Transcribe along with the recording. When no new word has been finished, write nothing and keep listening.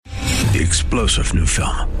the explosive new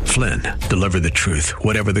film, Flynn, Deliver the Truth,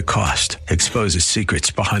 Whatever the Cost, exposes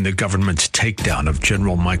secrets behind the government's takedown of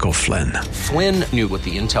General Michael Flynn. Flynn knew what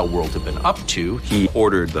the intel world had been up to. He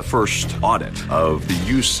ordered the first audit of the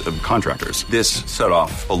use of contractors. This set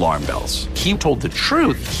off alarm bells. He told the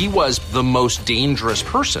truth. He was the most dangerous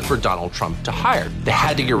person for Donald Trump to hire. They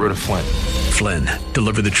had to get rid of Flynn. Flynn,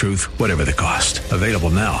 Deliver the Truth, Whatever the Cost. Available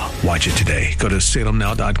now. Watch it today. Go to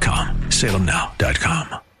salemnow.com.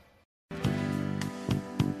 salemnow.com.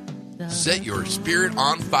 Set your spirit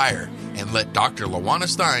on fire and let Dr. LaWanna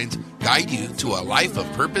Steins guide you to a life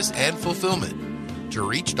of purpose and fulfillment. To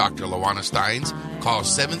reach Dr. LaWanna Steins, call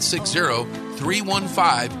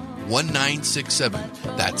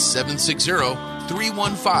 760-315-1967. That's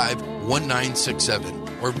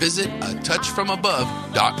 760-315-1967. Or visit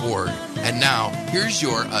atouchfromabove.org. And now, here's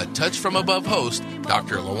your A Touch From Above host,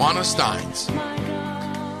 Dr. LaWanna Steins.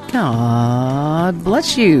 God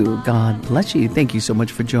bless you. God bless you. Thank you so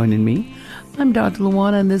much for joining me. I'm Dr.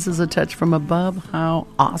 LaWanna, and this is A Touch From Above. How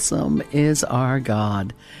awesome is our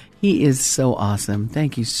God? He is so awesome.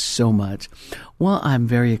 Thank you so much. Well, I'm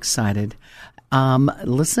very excited.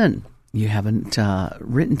 Listen, you haven't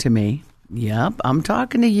written to me. Yep, I'm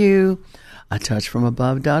talking to you.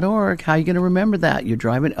 atouchfromabove.org. How are you going to remember that? You're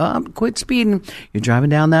driving quit speeding. You're driving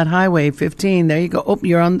down that highway 15. There you go. Oh,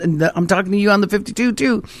 you're on I'm talking to you on the 52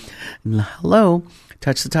 too. Hello.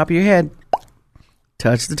 Touch the top of your head.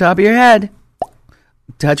 Touch the top of your head.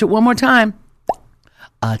 Touch it one more time.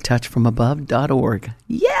 atouchfromabove.org.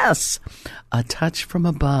 Yes. A Touch From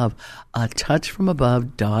Above.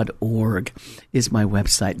 atouchfromabove.org is my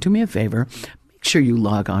website. Do me a favor. Make sure you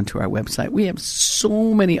log on to our website. We have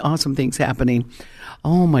so many awesome things happening.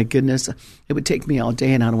 Oh my goodness. It would take me all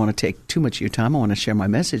day, and I don't want to take too much of your time. I want to share my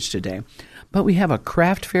message today. But we have a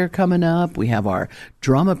craft fair coming up. We have our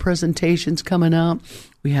drama presentations coming up.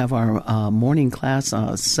 We have our morning class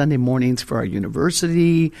Sunday mornings for our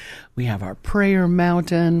university. We have our prayer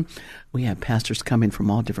mountain. We have pastors coming from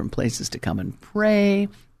all different places to come and pray.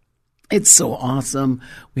 It's so awesome.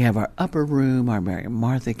 We have our upper room, our Mary and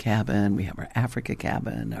Martha cabin. We have our Africa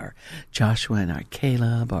cabin, our Joshua and our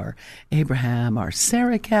Caleb, our Abraham, our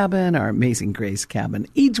Sarah cabin, our Amazing Grace cabin.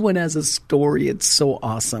 Each one has a story. It's so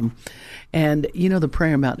awesome. And, you know, the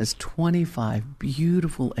prayer mountain is 25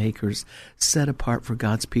 beautiful acres set apart for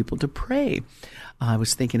God's people to pray. I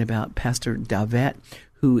was thinking about Pastor Davet,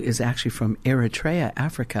 who is actually from Eritrea,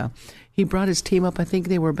 Africa. He brought his team up. I think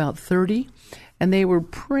they were about 30. And they were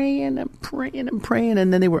praying and praying and praying,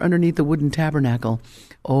 and then they were underneath the wooden tabernacle.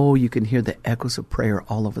 Oh, you can hear the echoes of prayer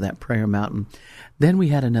all over that prayer mountain. Then we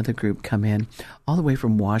had another group come in all the way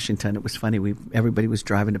from Washington. It was funny. Everybody was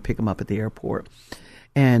driving to pick them up at the airport.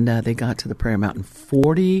 And they got to the prayer mountain.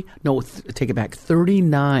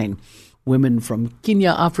 39 women from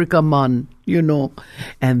Kenya, Africa, man, you know.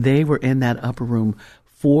 And they were in that upper room,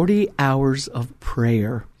 40 hours of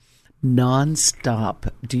prayer.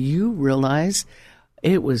 Nonstop. Do you realize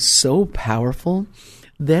it was so powerful?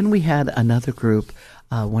 Then we had another group,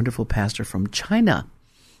 a wonderful pastor from China,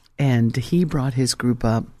 and he brought his group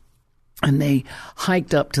up, and they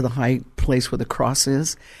hiked up to the high place where the cross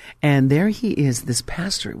is, and there he is, this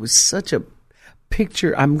pastor. It was such a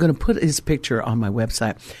picture. I'm going to put his picture on my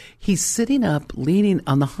website. He's sitting up, leaning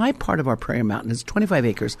on the high part of our prayer mountain. It's 25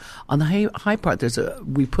 acres. On the high part,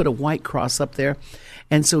 we put a white cross up there.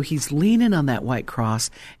 And so he's leaning on that white cross,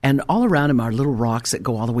 and all around him are little rocks that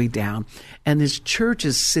go all the way down. And his church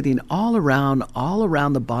is sitting all around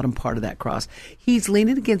the bottom part of that cross. He's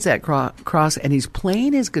leaning against that cross, and he's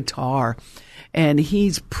playing his guitar, and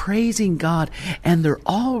he's praising God, and they're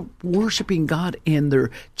all worshiping God in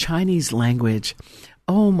their Chinese language.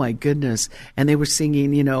 Oh my goodness. And they were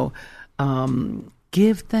singing,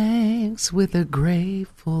 give thanks with a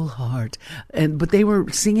grateful heart. But they were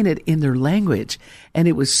singing it in their language, and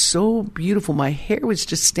it was so beautiful. My hair was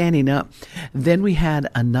just standing up. Then we had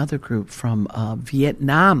another group from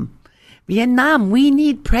Vietnam. Vietnam, we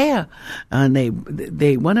need prayer. And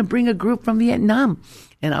they want to bring a group from Vietnam.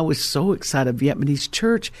 And I was so excited. Vietnamese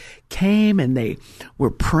church came, and they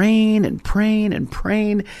were praying and praying and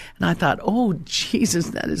praying. And I thought, oh,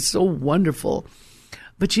 Jesus, that is so wonderful.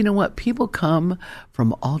 But you know what? People come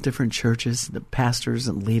from all different churches. The pastors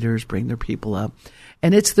and leaders bring their people up,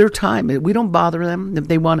 and it's their time. We don't bother them. If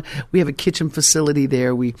they want, we have a kitchen facility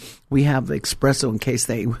there. We have espresso in case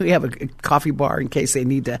we have a coffee bar in case they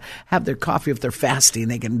need to have their coffee if they're fasting.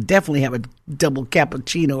 They can definitely have a double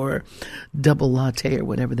cappuccino or double latte or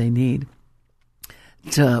whatever they need.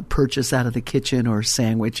 to purchase out of the kitchen or a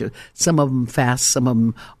sandwich. Some of them fast, some of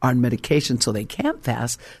them are on medication, so they can't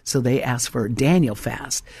fast, so they ask for a Daniel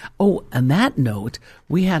fast. Oh, on that note,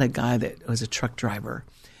 we had a guy that was a truck driver.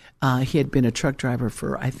 He had been a truck driver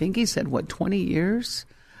for, I think he said, 20 years?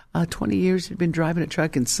 20 years he'd been driving a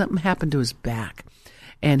truck, and something happened to his back.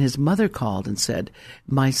 And his mother called and said,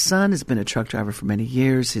 my son has been a truck driver for many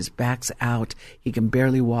years. His back's out. He can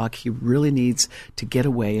barely walk. He really needs to get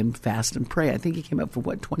away and fast and pray. I think he came up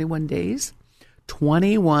for 21 days?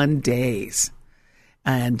 21 days.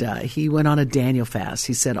 And he went on a Daniel fast.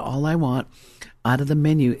 He said, all I want out of the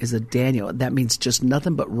menu is a Daniel. That means just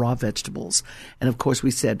nothing but raw vegetables. And of course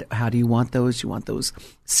we said, how do you want those? You want those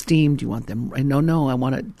steamed? You want them? No, I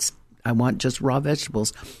want just raw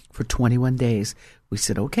vegetables for 21 days. We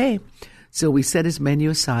said, okay. So we set his menu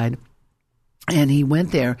aside, and he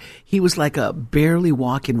went there. He was like barely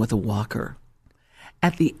walking with a walker.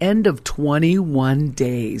 At the end of 21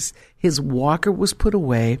 days, his walker was put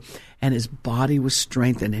away, and his body was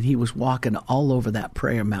strengthened, and he was walking all over that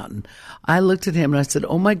prayer mountain. I looked at him, and I said,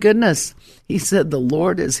 oh, my goodness. He said, the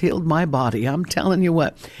Lord has healed my body. I'm telling you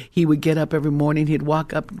what. He would get up every morning. He'd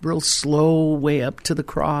walk up real slow, way up to the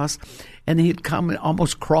cross, and he'd come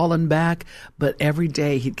almost crawling back. But every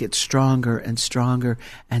day he'd get stronger and stronger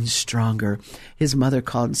and stronger. His mother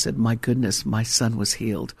called and said, my goodness, my son was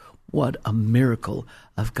healed. What a miracle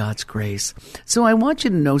of God's grace. So I want you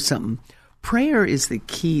to know something. Prayer is the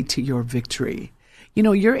key to your victory. You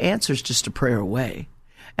know, your answer is just a prayer away.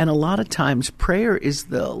 And a lot of times prayer is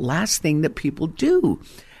the last thing that people do.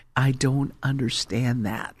 I don't understand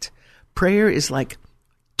that. Prayer is like,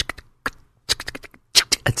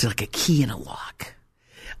 it's like a key in a lock.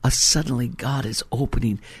 Suddenly God is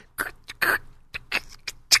opening.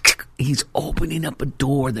 He's opening up a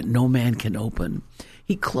door that no man can open.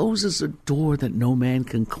 He closes a door that no man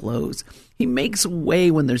can close. He makes a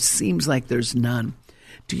way when there seems like there's none.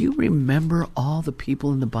 Do you remember all the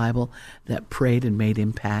people in the Bible that prayed and made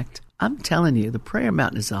impact? I'm telling you, the prayer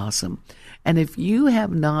mountain is awesome. And if you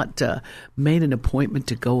have not made an appointment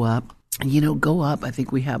to go up, go up. I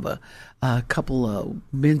think we have a couple of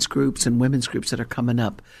men's groups and women's groups that are coming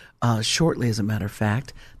up shortly, as a matter of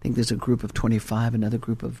fact. I think there's a group of 25, another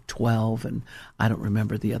group of 12, and I don't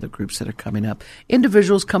remember the other groups that are coming up.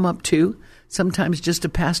 Individuals come up too. Sometimes just a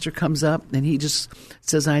pastor comes up and he just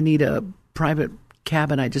says, I need a private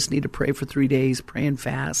cabin. I just need to pray for 3 days, pray and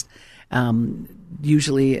fast.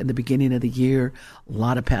 Usually in the beginning of the year, a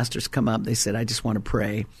lot of pastors come up. They said, I just want to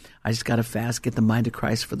pray. I just got to fast, get the mind of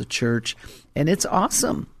Christ for the church. And it's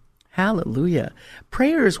awesome. Hallelujah.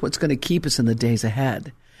 Prayer is what's going to keep us in the days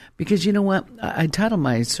ahead. Because you know what? I titled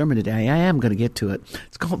my sermon today, I am going to get to it.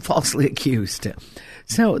 It's called Falsely Accused.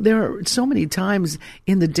 So there are so many times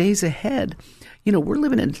in the days ahead, we're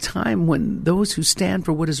living in a time when those who stand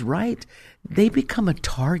for what is right, they become a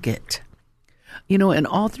target. And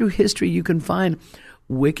all through history, you can find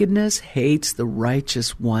wickedness hates the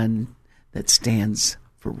righteous one that stands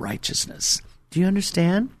for righteousness. Do you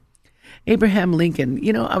understand? Abraham Lincoln,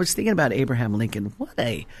 I was thinking about Abraham Lincoln.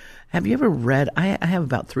 Have you ever read? I have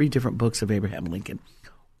about 3 different books of Abraham Lincoln.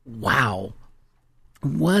 Wow.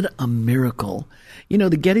 What a miracle. The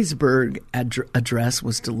Gettysburg Address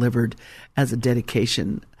was delivered as a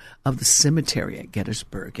dedication of the cemetery at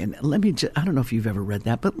Gettysburg. And I don't know if you've ever read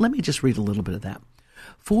that, but let me just read a little bit of that.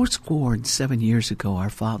 77 years ago, our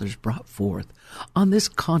fathers brought forth on this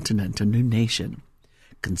continent a new nation,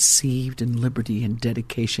 conceived in liberty and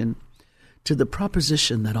dedication to the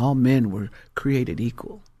proposition that all men were created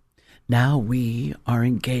equal. Now we are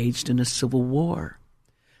engaged in a civil war,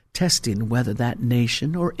 testing whether that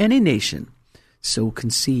nation or any nation so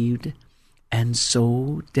conceived and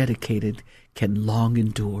so dedicated can long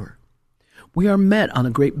endure. We are met on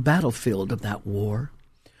a great battlefield of that war.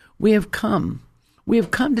 We have come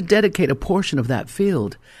to dedicate a portion of that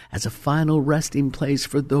field as a final resting place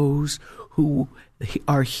for those who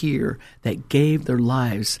are here that gave their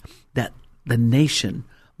lives that the nation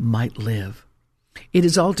might live. It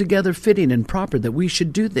is altogether fitting and proper that we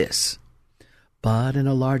should do this. But in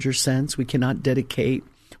a larger sense, we cannot dedicate,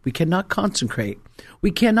 we cannot consecrate,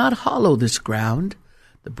 we cannot hallow this ground.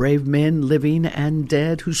 The brave men, living and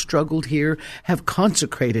dead, who struggled here have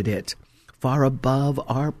consecrated it far above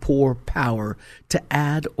our poor power to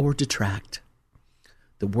add or detract.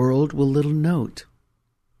 The world will little note,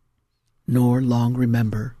 nor long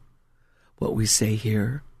remember what we say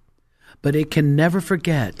here, but it can never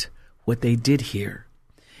forget what they did here.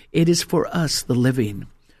 It is for us, the living,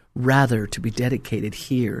 rather to be dedicated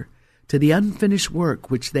here to the unfinished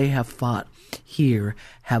work which they have fought here,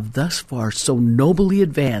 have thus far so nobly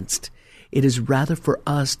advanced It is rather for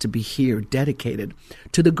us to be here dedicated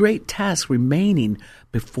to the great task remaining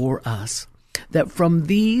before us, that from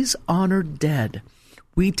these honored dead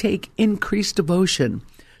we take increased devotion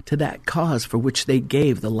to that cause for which they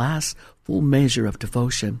gave the last full measure of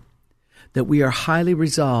devotion. That we are highly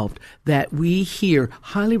resolved that these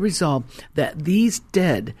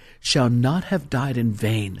dead shall not have died in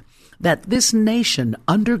vain, that this nation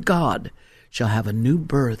under God shall have a new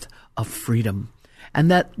birth of freedom, and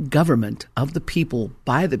that government of the people,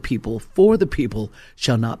 by the people, for the people,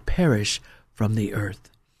 shall not perish from the earth.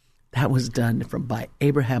 That was done by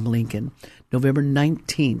Abraham Lincoln, November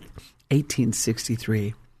 19th,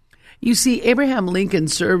 1863. You see, Abraham Lincoln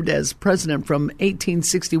served as president from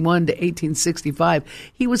 1861 to 1865.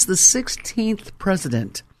 He was the 16th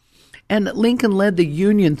president. And Lincoln led the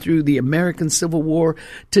Union through the American Civil War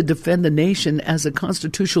to defend the nation as a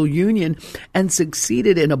constitutional union and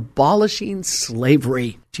succeeded in abolishing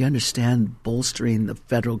slavery. Do you understand? Bolstering the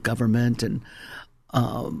federal government. And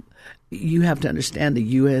you have to understand the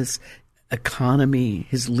U.S. economy,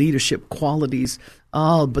 his leadership qualities.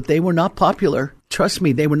 But they were not popular. Trust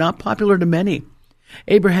me, they were not popular to many.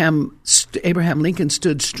 Abraham Lincoln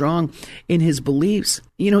stood strong in his beliefs.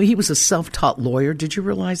 You know, he was a self-taught lawyer. Did you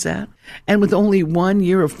realize that? And with only 1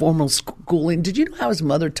 year of formal schooling, did you know how his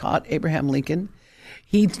mother taught Abraham Lincoln?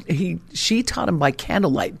 She taught him by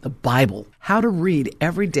candlelight, the Bible, how to read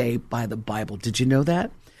every day by the Bible. Did you know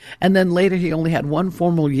that? And then later he only had 1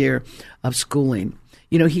 formal year of schooling.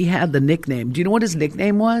 You know, he had the nickname. Do you know what his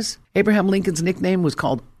nickname was? Abraham Lincoln's nickname was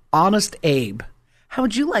called Honest Abe. How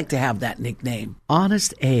would you like to have that nickname?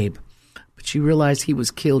 Honest Abe. But you realize he was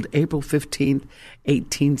killed April 15th,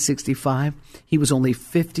 1865. He was only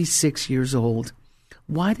 56 years old.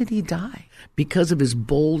 Why did he die? Because of his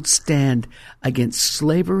bold stand against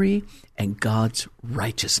slavery and God's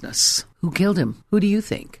righteousness. Who killed him? Who do you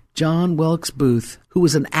think? John Wilkes Booth, who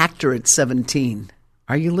was an actor at 17.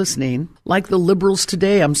 Are you listening? Like the liberals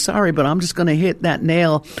today, I'm sorry, but I'm just going to hit that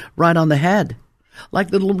nail right on the head. Like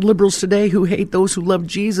the liberals today who hate those who love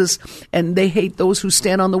Jesus and they hate those who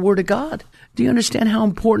stand on the Word of God. Do you understand how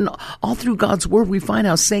important all through God's Word we find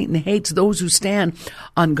how Satan hates those who stand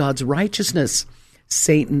on God's righteousness?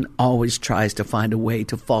 Satan always tries to find a way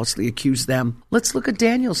to falsely accuse them. Let's look at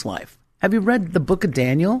Daniel's life. Have you read the book of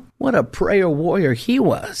Daniel? What a prayer warrior he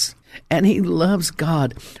was. And he loves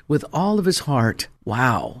God with all of his heart.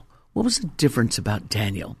 Wow. What was the difference about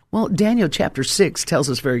Daniel? Well, Daniel chapter 6 tells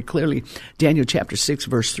us very clearly. Daniel chapter 6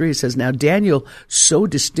 verse 3 says, Now Daniel so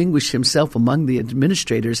distinguished himself among the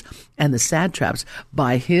administrators and the satraps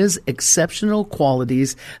by his exceptional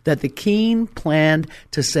qualities that the king planned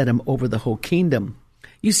to set him over the whole kingdom.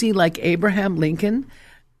 You see, like Abraham Lincoln,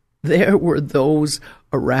 there were those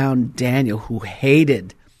around Daniel who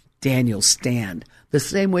hated Daniel's stand, the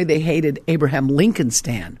same way they hated Abraham Lincoln's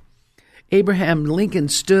stand. Abraham Lincoln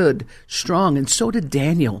stood strong, and so did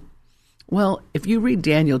Daniel. Well, if you read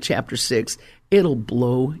Daniel chapter 6, it'll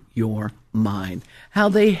blow your mind. How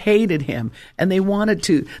they hated him, and they wanted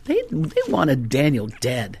Daniel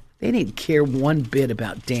dead. They didn't care one bit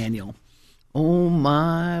about Daniel. Oh,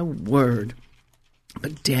 my word.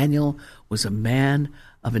 But Daniel was a man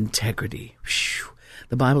of integrity. Whew.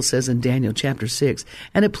 The Bible says in Daniel chapter 6,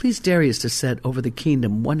 And it pleased Darius to set over the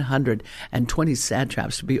kingdom 120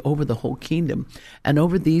 satraps to be over the whole kingdom, and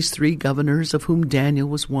over these 3 governors, of whom Daniel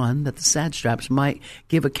was one, that the satraps might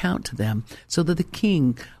give account to them, so that the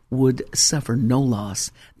king would suffer no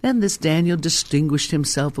loss. Then this Daniel distinguished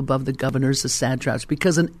himself above the governors, the satraps,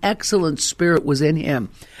 because an excellent spirit was in him,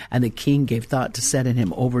 and the king gave thought to set in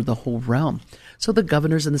him over the whole realm. So the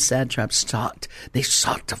governors and the satraps sought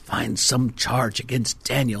to find some charge against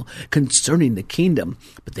Daniel concerning the kingdom,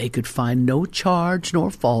 but they could find no charge nor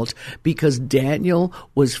fault, because Daniel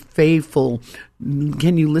was faithful.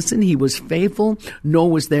 Can you listen? He was faithful, nor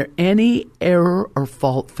was there any error or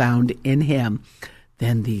fault found in him.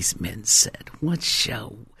 Then these men said,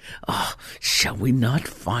 shall we not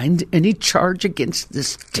find any charge against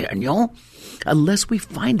this Daniel, unless we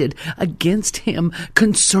find it against him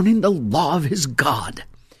concerning the law of his God?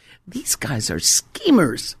 These guys are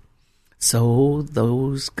schemers. So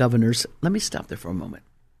those governors, let me stop there for a moment.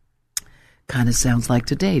 Kind of sounds like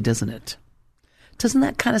today, doesn't it? Doesn't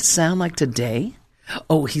that kind of sound like today?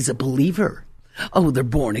 Oh, he's a believer. Oh, they're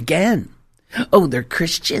born again. Oh, they're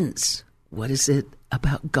Christians. What is it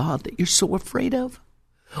about God that you're so afraid of?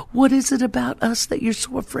 What is it about us that you're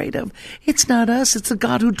so afraid of? It's not us. It's the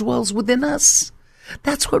God who dwells within us.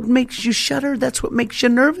 That's what makes you shudder. That's what makes you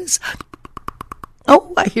nervous.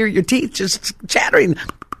 Oh, I hear your teeth just chattering.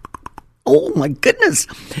 Oh, my goodness.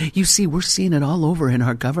 You see, we're seeing it all over in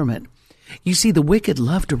our government. You see, the wicked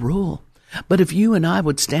love to rule. But if you and I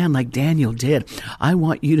would stand like Daniel did, I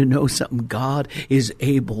want you to know something. God is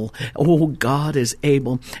able. Oh, God is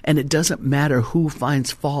able. And it doesn't matter who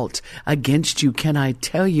finds fault against you. Can I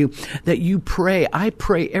tell you that you pray? I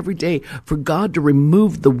pray every day for God to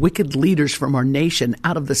remove the wicked leaders from our nation,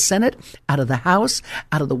 out of the Senate, out of the House,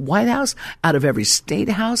 out of the White House, out of every state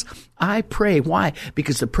house. I pray. Why?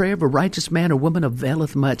 Because the prayer of a righteous man or woman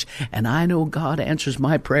availeth much. And I know God answers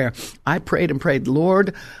my prayer. I prayed and prayed,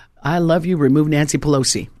 Lord, I love you. Remove Nancy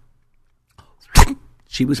Pelosi.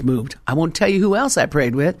 She was moved. I won't tell you who else I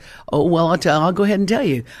prayed with. Oh, well, I'll go ahead and tell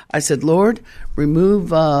you. I said, Lord,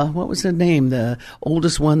 remove, what was her name? The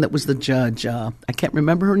oldest one that was the judge. I can't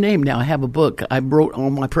remember her name now. I have a book. I wrote all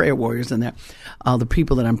my prayer warriors in there, the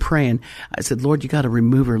people that I'm praying. I said, Lord, you got to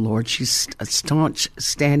remove her, Lord. She's staunch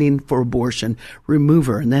standing for abortion. Remove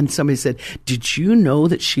her. And then somebody said, did you know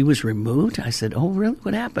that she was removed? I said, oh, really?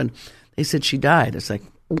 What happened? They said she died. It's like,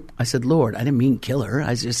 I said, Lord, I didn't mean kill her.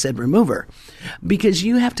 I just said remove her. Because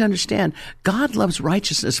you have to understand, God loves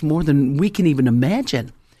righteousness more than we can even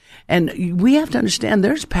imagine. And we have to understand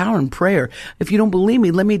there's power in prayer. If you don't believe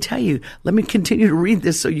me, let me tell you. Let me continue to read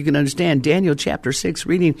this so you can understand. Daniel chapter 6,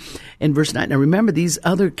 reading in verse 9. Now remember, these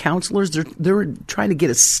other counselors, they're trying to get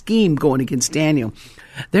a scheme going against Daniel.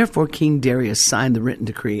 Therefore, King Darius signed the written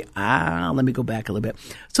decree. Let me go back a little bit.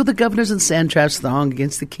 So the governors and satraps thronged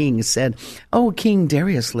against the king and said, "Oh, King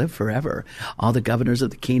Darius, live forever. All the governors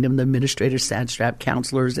of the kingdom, the administrators, satrap,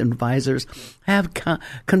 counselors, and advisors have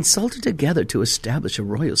consulted together to establish a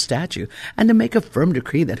royal statute and to make a firm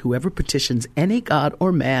decree that whoever petitions any god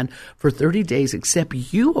or man for 30 days except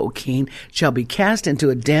you, O king, shall be cast into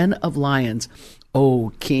a den of lions.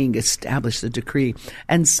 O king, establish the decree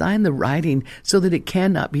and sign the writing so that it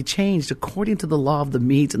cannot be changed according to the law of the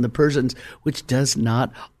Medes and the Persians, which does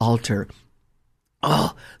not alter."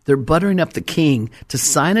 Oh, they're buttering up the king to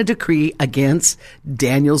sign a decree against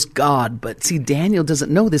Daniel's God. But see, Daniel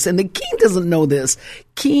doesn't know this, and the king doesn't know this.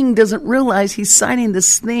 King doesn't realize he's signing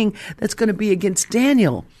this thing that's going to be against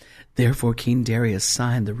Daniel. Therefore, King Darius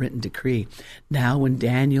signed the written decree. Now, when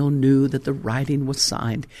Daniel knew that the writing was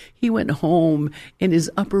signed, he went home in his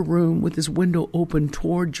upper room with his window open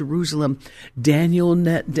toward Jerusalem. Daniel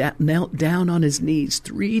knelt down on his knees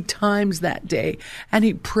 3 times that day, and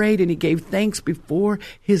he prayed and he gave thanks before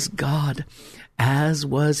his God, as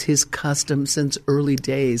was his custom since early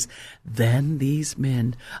days. Then these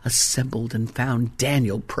men assembled and found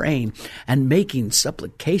Daniel praying and making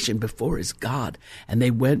supplication before his God. And they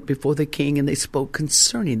went before the king and they spoke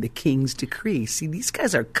concerning the king's decree. See, these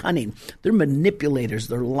guys are cunning. They're manipulators.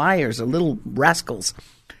 They're liars. They're little rascals.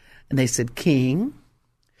 And they said, "King,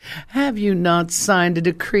 have you not signed a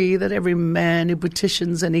decree that every man who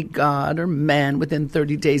petitions any god or man within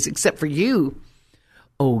 30 days, except for you,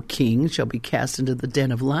 O king, shall be cast into the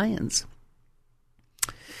den of lions?"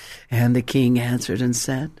 And the king answered and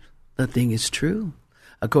said, "The thing is true,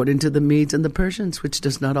 according to the Medes and the Persians, which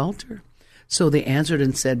does not alter." So they answered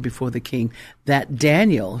and said before the king, that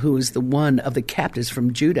Daniel, who is the one of the captives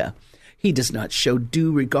from Judah, he does not show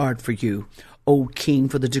due regard for you, O king,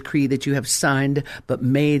 for the decree that you have signed, but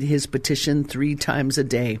made his petition 3 times a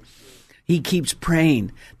day. He keeps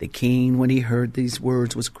praying. The king, when he heard these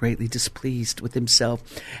words, was greatly displeased with himself,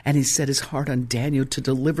 and he set his heart on Daniel to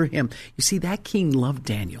deliver him. You see, that king loved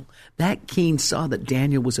Daniel. That king saw that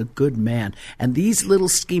Daniel was a good man, and these little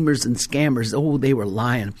schemers and scammers, oh, they were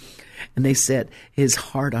lying. And they set his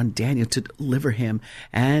heart on Daniel to deliver him,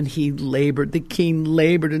 and he labored. The king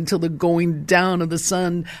labored until the going down of the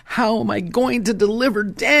sun. How am I going to deliver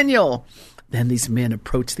Daniel? Then these men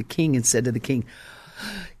approached the king and said to the king,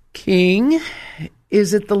 "King,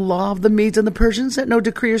 is it the law of the Medes and the Persians that no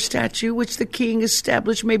decree or statute which the king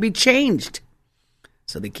established may be changed?"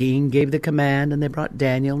 So the king gave the command, and they brought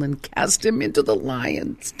Daniel and cast him into the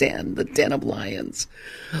lion's den, the den of lions.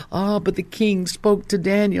 But the king spoke to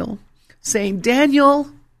Daniel, saying,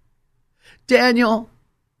 Daniel,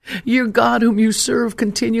 your God whom you serve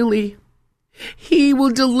continually, he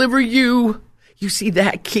will deliver you." You see,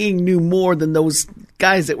 that king knew more than those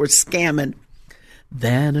guys that were scamming.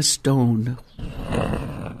 Then a stone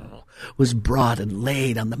was brought and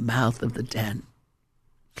laid on the mouth of the den.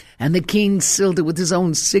 And the king sealed it with his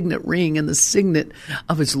own signet ring and the signet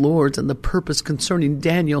of his lords, and the purpose concerning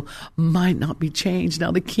Daniel might not be changed.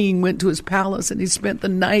 Now the king went to his palace, and he spent the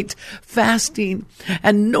night fasting,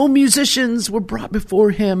 and no musicians were brought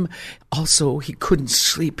before him. Also, he couldn't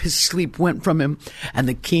sleep. His sleep went from him. And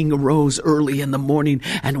the king arose early in the morning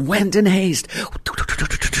and went in haste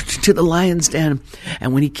to the lion's den.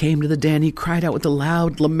 And when he came to the den, he cried out with a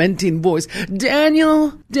loud, lamenting voice,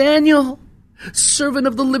 "Daniel, Daniel, Servant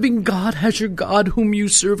of the living God, has your God whom you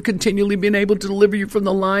serve continually been able to deliver you from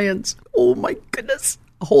the lions? Oh my goodness.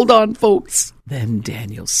 Hold on, folks. Then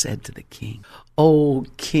Daniel said to the king, O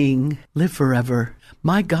king, live forever.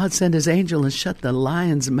 My God sent his angel and shut the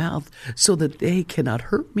lion's mouth so that they cannot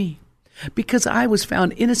hurt me, because I was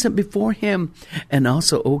found innocent before him. And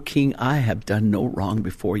also, O king, I have done no wrong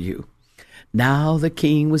before you. Now the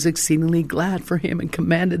king was exceedingly glad for him and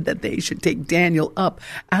commanded that they should take Daniel up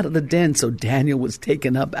out of the den. So Daniel was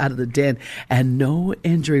taken up out of the den, and no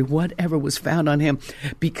injury whatever was found on him,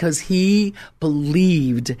 because he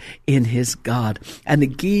believed in his God. And the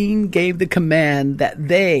king gave the command that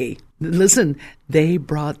they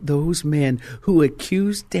brought those men who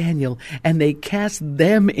accused Daniel, and they cast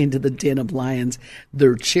them into the den of lions,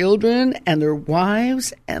 their children and their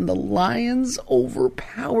wives, and the lions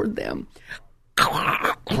overpowered them.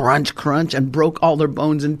 Crunch, crunch, and broke all their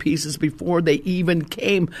bones in pieces before they even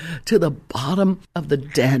came to the bottom of the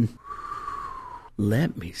den.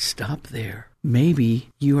 Let me stop there. Maybe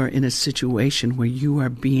you are in a situation where you are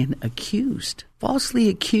being accused, falsely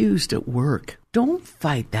accused at work. Don't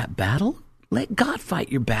fight that battle. Let God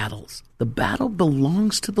fight your battles. The battle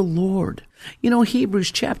belongs to the Lord. You know,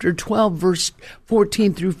 Hebrews chapter 12, verse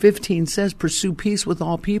 14 through 15 says, pursue peace with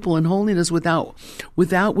all people and holiness without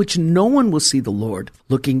which no one will see the Lord.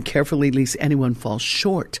 Looking carefully lest anyone fall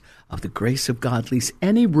short of the grace of God, lest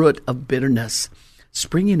any root of bitterness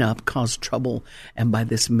springing up cause trouble, and by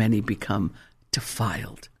this many become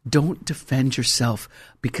defiled. Don't defend yourself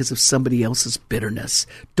because of somebody else's bitterness.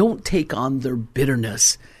 Don't take on their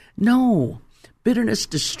bitterness. No, bitterness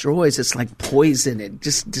destroys. It's like poison. It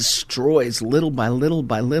just destroys little by little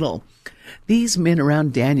by little. These men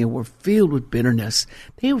around Daniel were filled with bitterness.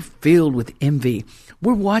 They were filled with envy.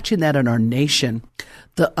 We're watching that in our nation.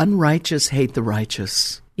 The unrighteous hate the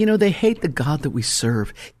righteous. You know, they hate the God that we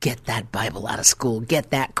serve. Get that Bible out of school. Get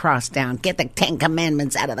that cross down. Get the 10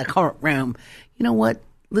 Commandments out of the courtroom. You know what?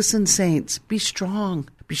 Listen, saints, be strong.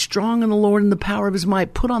 Be strong in the Lord and the power of his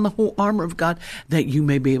might. Put on the whole armor of God, that you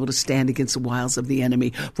may be able to stand against the wiles of the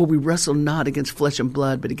enemy. For we wrestle not against flesh and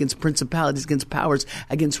blood, but against principalities, against powers,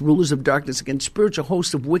 against rulers of darkness, against spiritual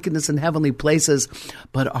hosts of wickedness in heavenly places.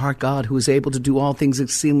 But our God, who is able to do all things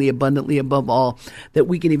exceedingly abundantly above all, that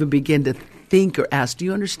we can even begin to think or ask. Do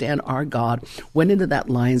you understand? Our God went into that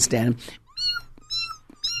lion's den,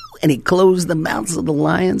 and he closed the mouths of the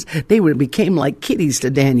lions. They became like kitties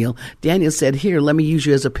to Daniel. Daniel said, here, let me use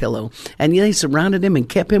you as a pillow. And they surrounded him and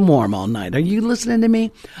kept him warm all night. Are you listening to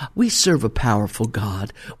me? We serve a powerful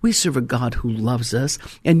God. We serve a God who loves us,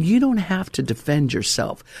 and you don't have to defend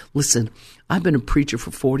yourself. Listen, I've been a preacher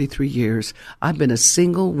for 43 years. I've been a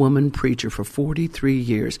single woman preacher for 43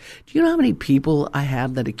 years. Do you know how many people I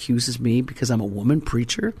have that accuses me because I'm a woman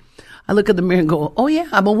preacher? I look at the mirror and go, oh yeah,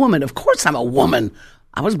 I'm a woman. Of course I'm a woman.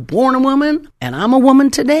 I was born a woman, and I'm a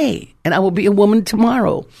woman today, and I will be a woman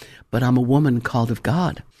tomorrow. But I'm a woman called of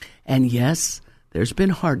God. And yes, there's been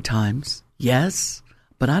hard times. Yes,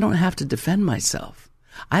 but I don't have to defend myself.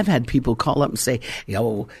 I've had people call up and say,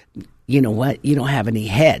 yo, you know what? You don't have any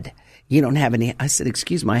head. You don't have any. I said,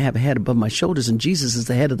 excuse me, I have a head above my shoulders, and Jesus is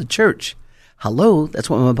the head of the church. Hello, that's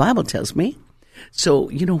what my Bible tells me. So,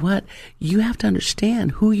 you know what? You have to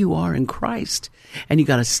understand who you are in Christ, and you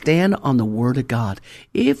got to stand on the Word of God.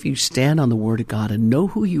 If you stand on the Word of God and know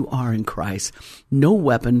who you are in Christ, no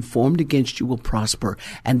weapon formed against you will prosper,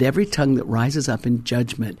 and every tongue that rises up in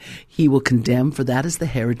judgment, he will condemn, for that is the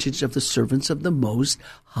heritage of the servants of the Most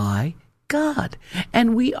High God.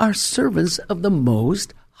 And we are servants of the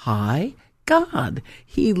Most High God.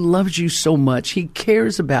 He loves you so much. He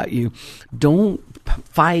cares about you. Don't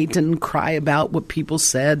fight and cry about what people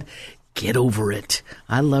said. Get over it.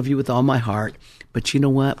 I love you with all my heart. But you know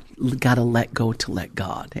what? Got to let go to let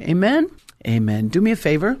God. Amen? Amen. Do me a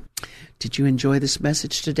favor. Did you enjoy this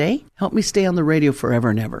message today? Help me stay on the radio forever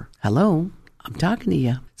and ever. Hello? I'm talking to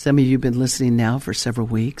you. Some of you have been listening now for several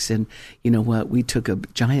weeks, and you know what? We took a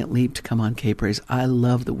giant leap to come on K-Praise. I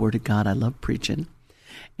love the Word of God. I love preaching.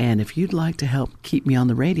 And if you'd like to help keep me on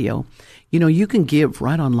the radio, you know, you can give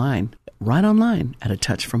right online at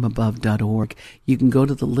atouchfromabove.org. You can go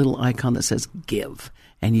to the little icon that says give,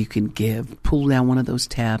 and you can give. Pull down one of those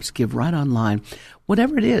tabs, give right online.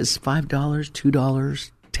 Whatever it is, $5,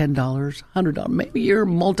 $2, $10, $100. Maybe you're a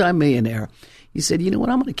multimillionaire. You said, you know what,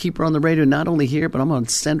 I'm going to keep her on the radio, not only here, but I'm going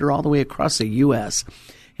to send her all the way across the U.S.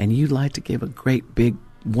 And you'd like to give a great, big,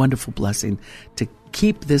 wonderful blessing to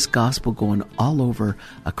keep this gospel going all over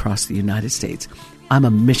across the United States. I'm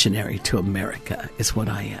a missionary to America, is what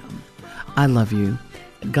I am. I love you.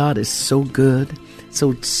 God is so good.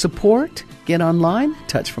 So support, get online,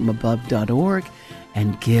 touchfromabove.org,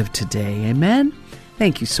 and give today. Amen?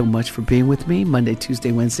 Thank you so much for being with me Monday,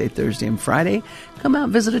 Tuesday, Wednesday, Thursday, and Friday. Come out,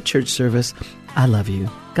 visit a church service. I love you.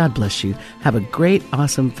 God bless you. Have a great,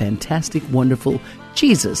 awesome, fantastic, wonderful,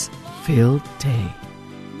 Jesus-filled day.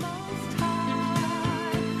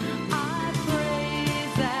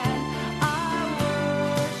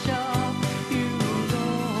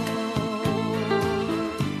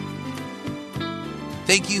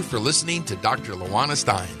 Thank you for listening to Dr. LaWanna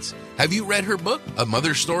Steins. Have you read her book, A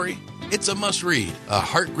Mother's Story? It's a must-read, a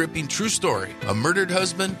heart-gripping true story, a murdered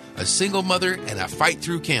husband, a single mother, and a fight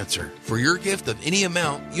through cancer. For your gift of any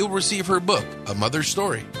amount, you'll receive her book, A Mother's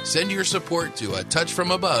Story. Send your support to A Touch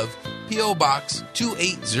From Above, P.O. Box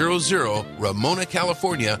 2800, Ramona,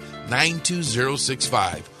 California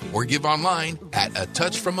 92065, or give online at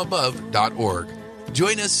atouchfromabove.org.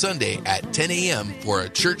 Join us Sunday at 10 a.m. for a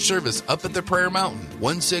church service up at the Prayer Mountain,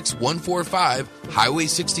 16145 Highway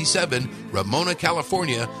 67, Ramona,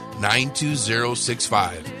 California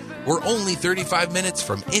 92065. We're only 35 minutes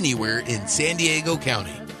from anywhere in San Diego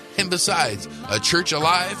County. And besides, a church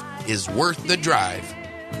alive is worth the drive.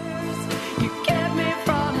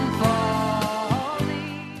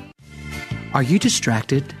 Are you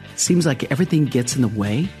distracted? Seems like everything gets in the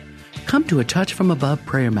way? Come to A Touch From Above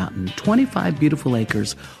Prayer Mountain, 25 beautiful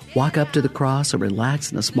acres. Walk up to the cross or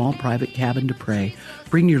relax in a small private cabin to pray.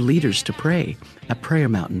 Bring your leaders to pray. At Prayer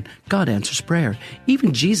Mountain, God answers prayer.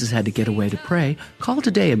 Even Jesus had to get away to pray. Call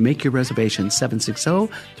today and make your reservation,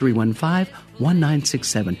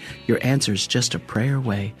 760-315-1967. Your answer is just a prayer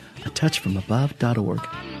away. atouchfromabove.org.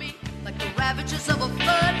 Like the ravages of a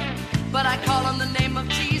flood, but I call on the name of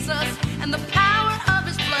Jesus and the power of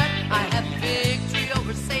his blood. I have victory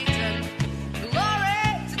over Satan.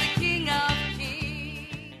 Glory to the King of Kings.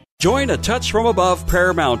 Join A Touch From Above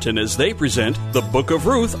Prayer Mountain as they present The Book of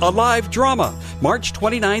Ruth, a live drama, March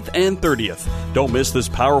 29th and 30th. Don't miss this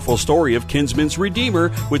powerful story of Kinsman's Redeemer,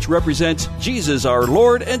 which represents Jesus, our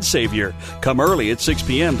Lord and Savior. Come early at 6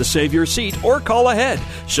 p.m. to save your seat or call ahead.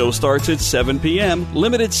 Show starts at 7 p.m.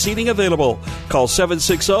 Limited seating available. Call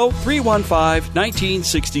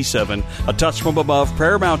 760-315-1967. A Touch From Above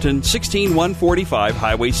Prayer Mountain, 16145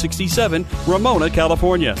 Highway 67, Ramona,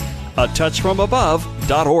 California.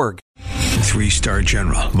 atouchfromabove.org. 3-star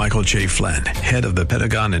General Michael J. Flynn, head of the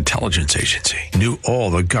Pentagon Intelligence Agency, knew all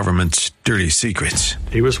the government's dirty secrets.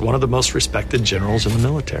 He was one of the most respected generals in the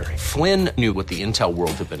military. Flynn knew what the intel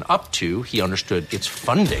world had been up to. He understood its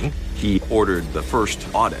funding. He ordered the first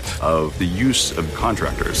audit of the use of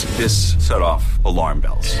contractors. This set off alarm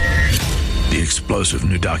bells. The explosive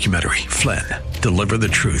new documentary, Flynn, Deliver the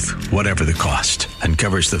Truth, Whatever the Cost,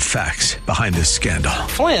 uncovers the facts behind this scandal.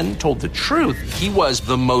 Flynn told the truth. He was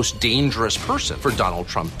the most dangerous person for Donald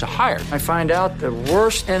Trump to hire. I find out the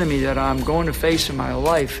worst enemy that I'm going to face in my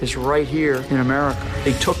life is right here in America.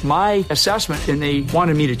 They took my assessment and they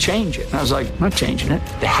wanted me to change it. And I was like, I'm not changing it.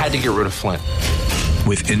 They had to get rid of Flynn.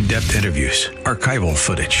 With in-depth interviews, archival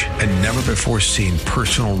footage, and never-before-seen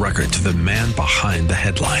personal records of the man behind the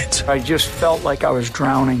headlines. I just felt like I was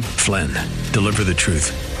drowning. Flynn, Deliver the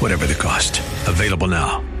Truth, Whatever the Cost. Available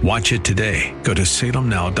now. Watch it today. Go to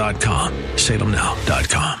salemnow.com.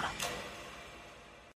 salemnow.com.